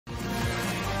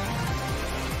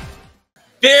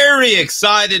Very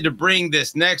excited to bring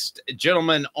this next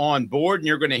gentleman on board, and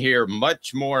you're going to hear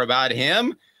much more about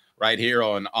him right here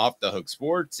on Off the Hook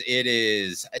Sports. It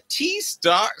is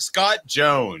Scott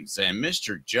Jones. And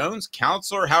Mr. Jones,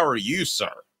 counselor, how are you,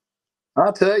 sir?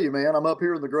 I'll tell you, man, I'm up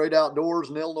here in the great outdoors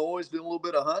in Illinois doing a little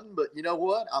bit of hunting, but you know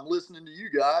what? I'm listening to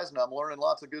you guys and I'm learning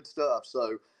lots of good stuff.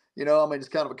 So, it's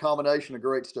kind of a combination of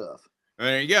great stuff.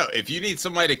 There you go. If you need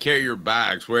somebody to carry your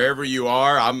bags wherever you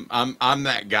are, I'm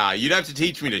that guy. You'd have to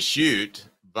teach me to shoot,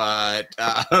 but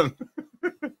well,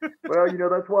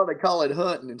 that's why they call it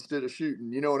hunting instead of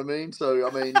shooting. You know what I mean? So,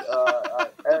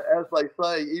 as they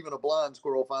say, even a blind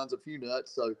squirrel finds a few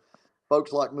nuts. So,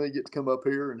 folks like me get to come up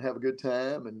here and have a good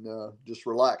time and just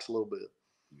relax a little bit.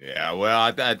 Yeah, well,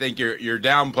 I think you're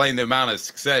downplaying the amount of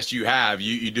success you have.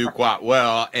 You do quite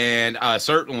well, and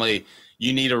certainly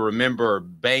you need to remember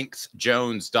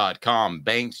banksjones.com,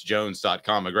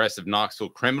 aggressive Knoxville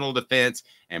criminal defense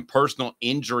and personal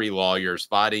injury lawyers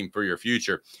fighting for your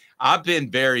future. I've been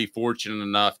very fortunate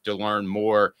enough to learn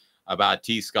more about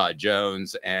T. Scott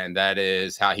Jones, and that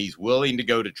is how he's willing to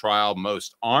go to trial.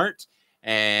 Most aren't,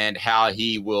 and how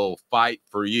he will fight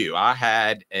for you. I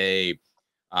had a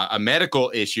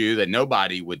medical issue that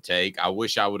nobody would take. I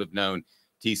wish I would have known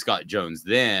T. Scott Jones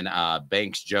then,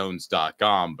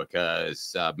 banksjones.com,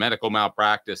 because medical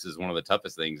malpractice is one of the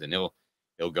toughest things, and he'll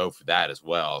go for that as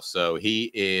well. So he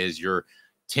is your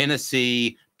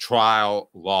Tennessee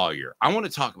trial lawyer. I want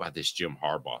to talk about this Jim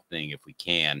Harbaugh thing if we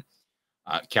can,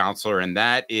 counselor, and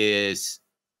that is,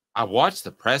 I watched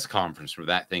the press conference for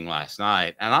that thing last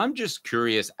night, and I'm just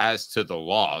curious as to the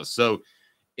laws. So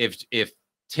if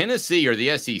Tennessee or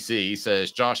the SEC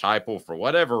says Josh Heupel, for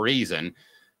whatever reason,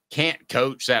 can't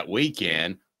coach that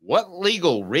weekend, what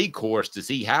legal recourse does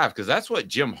he have? Because that's what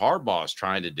Jim Harbaugh is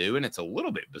trying to do, and it's a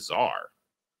little bit bizarre.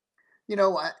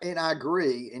 And I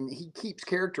agree. And he keeps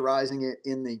characterizing it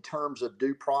in the terms of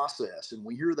due process. And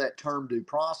we hear that term due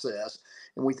process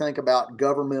and we think about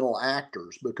governmental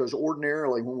actors, because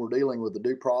ordinarily when we're dealing with the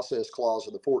due process clause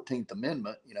of the 14th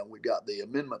Amendment, we've got the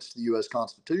amendments to the U.S.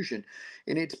 Constitution,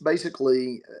 and it's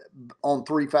basically on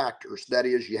three factors. That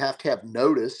is, you have to have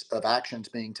notice of actions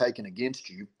being taken against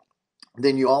you.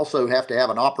 Then you also have to have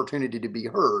an opportunity to be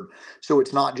heard. So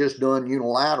it's not just done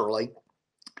unilaterally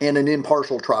and an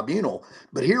impartial tribunal.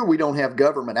 But here we don't have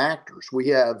government actors. We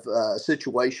have a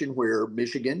situation where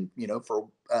Michigan, for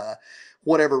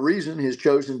whatever reason, has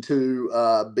chosen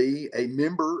to be a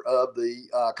member of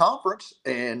the conference.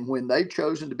 And when they've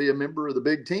chosen to be a member of the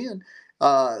Big Ten,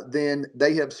 then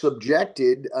they have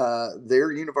subjected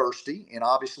their university, and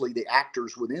obviously the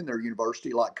actors within their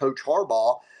university, like Coach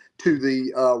Harbaugh, to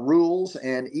the rules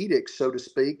and edicts, so to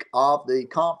speak, of the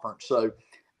conference. So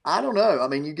I don't know. I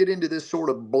mean, you get into this sort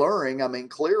of blurring. I mean,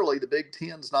 clearly the Big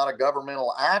Ten's not a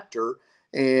governmental actor,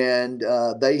 and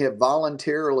they have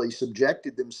voluntarily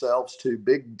subjected themselves to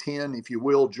Big Ten, if you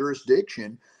will,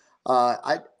 jurisdiction.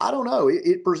 I don't know.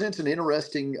 It presents an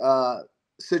interesting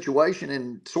situation,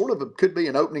 and sort of could be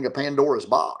an opening of Pandora's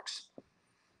box.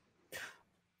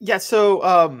 Yeah. So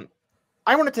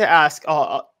I wanted to ask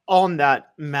on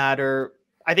that matter.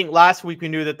 I think last week we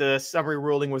knew that the summary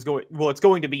ruling was it's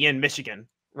going to be in Michigan.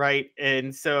 Right.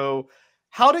 And so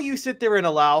how do you sit there and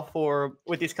allow for,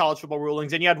 with these college football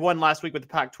rulings? And you had one last week with the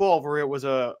Pac-12 where it was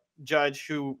a judge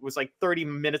who was like 30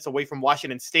 minutes away from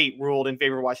Washington State ruled in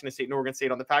favor of Washington State and Oregon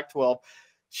State on the Pac-12.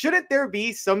 Shouldn't there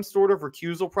be some sort of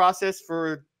recusal process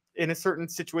for in a certain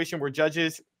situation where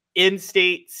judges in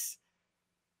states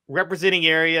representing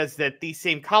areas that these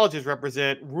same colleges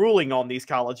represent ruling on these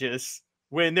colleges,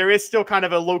 when there is still kind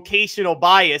of a locational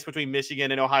bias between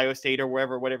Michigan and Ohio State or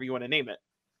whatever you want to name it?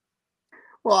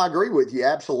 Well, I agree with you.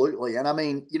 Absolutely. And I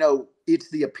mean, it's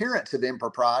the appearance of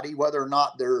impropriety, whether or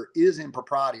not there is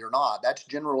impropriety or not. That's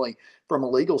generally, from a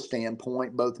legal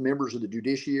standpoint, both members of the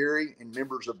judiciary and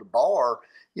members of the bar,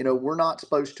 we're not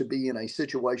supposed to be in a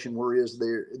situation where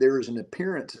there is an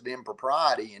appearance of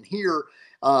impropriety. And here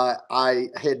I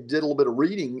did a little bit of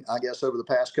reading, I guess, over the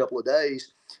past couple of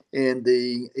days. And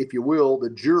if you will,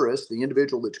 the jurist, the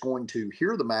individual that's going to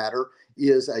hear the matter,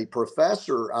 is a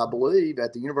professor, I believe,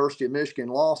 at the University of Michigan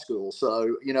Law School.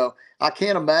 So, I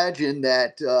can't imagine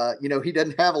that, he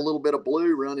doesn't have a little bit of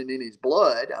blue running in his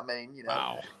blood. I mean,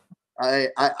 wow.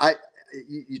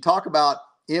 You talk about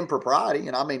impropriety,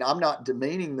 and I mean, I'm not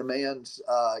demeaning the man's,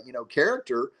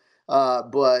 character,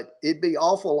 but it'd be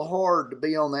awful hard to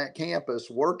be on that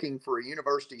campus working for a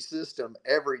university system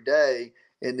every day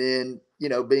and then,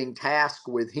 being tasked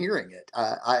with hearing it.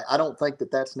 I don't think that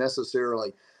that's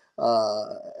necessarily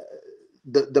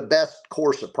the best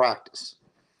course of practice.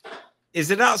 Is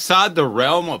it outside the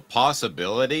realm of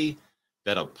possibility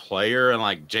that a player, and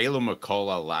like Jaylen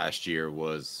McCollough last year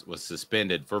was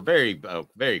suspended for a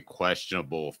very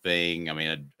questionable thing. I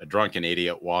mean, a drunken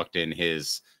idiot walked in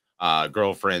his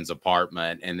girlfriend's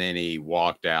apartment, and then he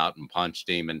walked out and punched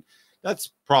him. And that's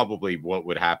probably what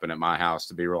would happen at my house,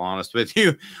 to be real honest with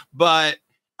you. But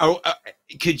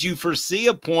could you foresee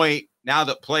a point now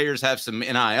that players have some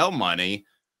NIL money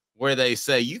where they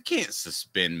say, you can't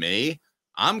suspend me,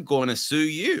 I'm going to sue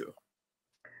you?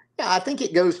 Yeah, I think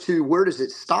it goes to, where does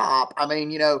it stop? I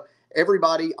mean,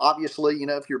 everybody, obviously,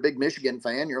 if you're a big Michigan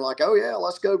fan, you're like, oh yeah,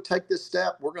 let's go take this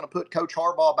step. We're going to put Coach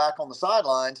Harbaugh back on the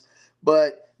sidelines.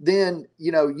 But then,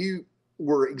 you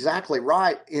were exactly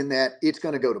right in that it's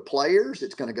going to go to players.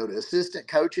 It's going to go to assistant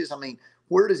coaches. I mean,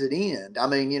 where does it end? I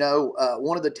mean,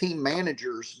 one of the team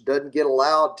managers doesn't get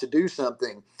allowed to do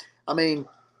something. I mean,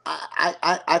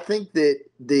 I think that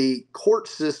the court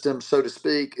system, so to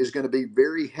speak, is going to be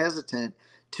very hesitant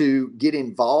to get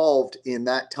involved in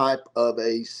that type of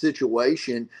a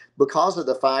situation because of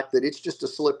the fact that it's just a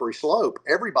slippery slope.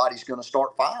 Everybody's going to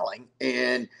start filing.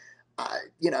 And, I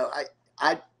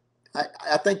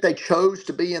think they chose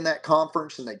to be in that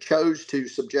conference, and they chose to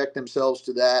subject themselves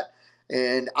to that.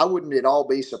 And I wouldn't at all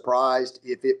be surprised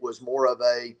if it was more of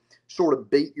a sort of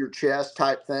beat your chest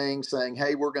type thing, saying,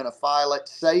 hey, we're going to file it,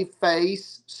 save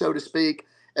face, so to speak,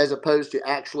 as opposed to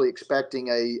actually expecting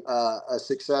a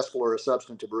successful or a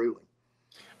substantive ruling.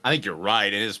 I think you're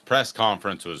right. And his press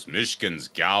conference was, Michigan's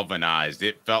galvanized.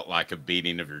 It felt like a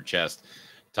beating of your chest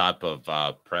type of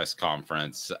press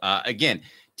conference. Again,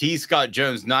 T. Scott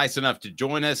Jones, nice enough to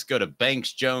join us. Go to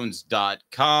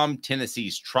banksjones.com,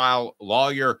 Tennessee's trial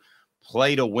lawyer.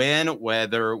 Play to win,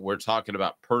 whether we're talking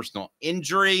about personal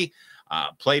injury,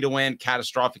 play to win,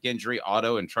 catastrophic injury,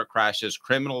 auto and truck crashes,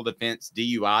 criminal defense,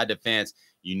 DUI defense.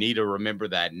 You need to remember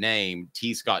that name,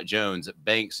 T. Scott Jones at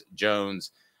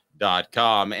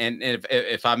banksjones.com. And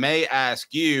if I may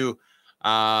ask you,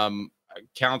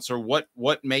 Counselor,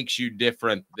 what makes you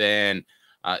different than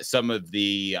some of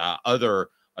the other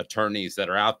attorneys that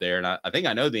are out there? And I think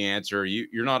I know the answer.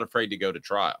 You're not afraid to go to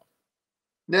trial.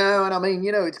 No, and I mean,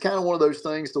 it's kind of one of those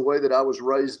things, the way that I was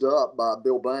raised up by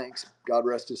Bill Banks, God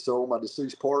rest his soul, my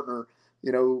deceased partner,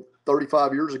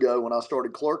 35 years ago when I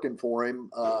started clerking for him,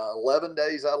 11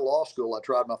 days out of law school, I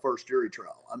tried my first jury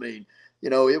trial. I mean,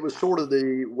 it was sort of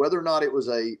whether or not it was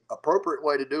a appropriate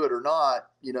way to do it or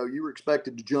not, you were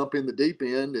expected to jump in the deep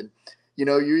end, and,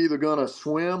 you're either going to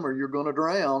swim or you're going to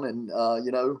drown. And,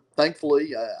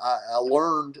 thankfully I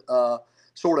learned,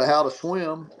 sort of how to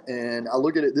swim. And I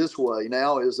look at it this way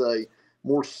now, as a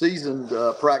more seasoned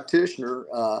practitioner,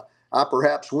 I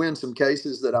perhaps win some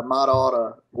cases that I might ought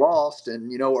to lost.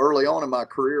 And, early on in my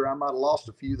career, I might have lost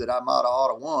a few that I might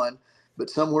ought to won, but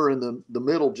somewhere in the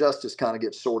middle, justice kind of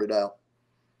gets sorted out.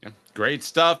 Yeah. Great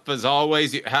stuff as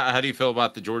always. How do you feel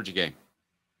about the Georgia game?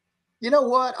 You know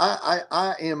what?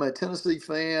 I am a Tennessee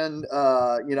fan,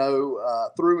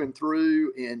 through and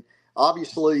through. And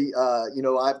obviously,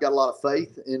 I've got a lot of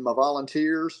faith in my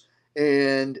Volunteers,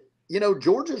 and,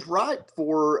 Georgia's ripe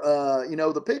for,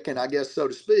 the picking, I guess, so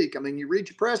to speak. I mean, you read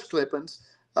your press clippings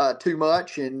too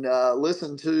much and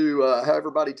listen to how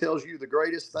everybody tells you the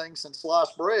greatest thing since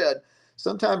sliced bread.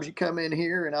 Sometimes you come in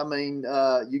here and, I mean,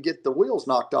 you get the wheels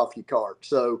knocked off your cart.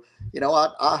 So,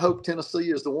 I hope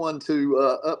Tennessee is the one to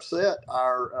upset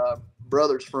our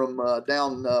brothers from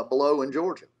down below in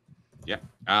Georgia.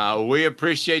 Yeah. We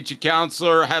appreciate you,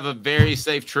 Counselor. Have a very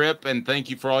safe trip, and thank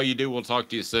you for all you do. We'll talk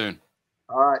to you soon.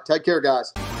 All right. Take care,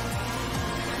 guys.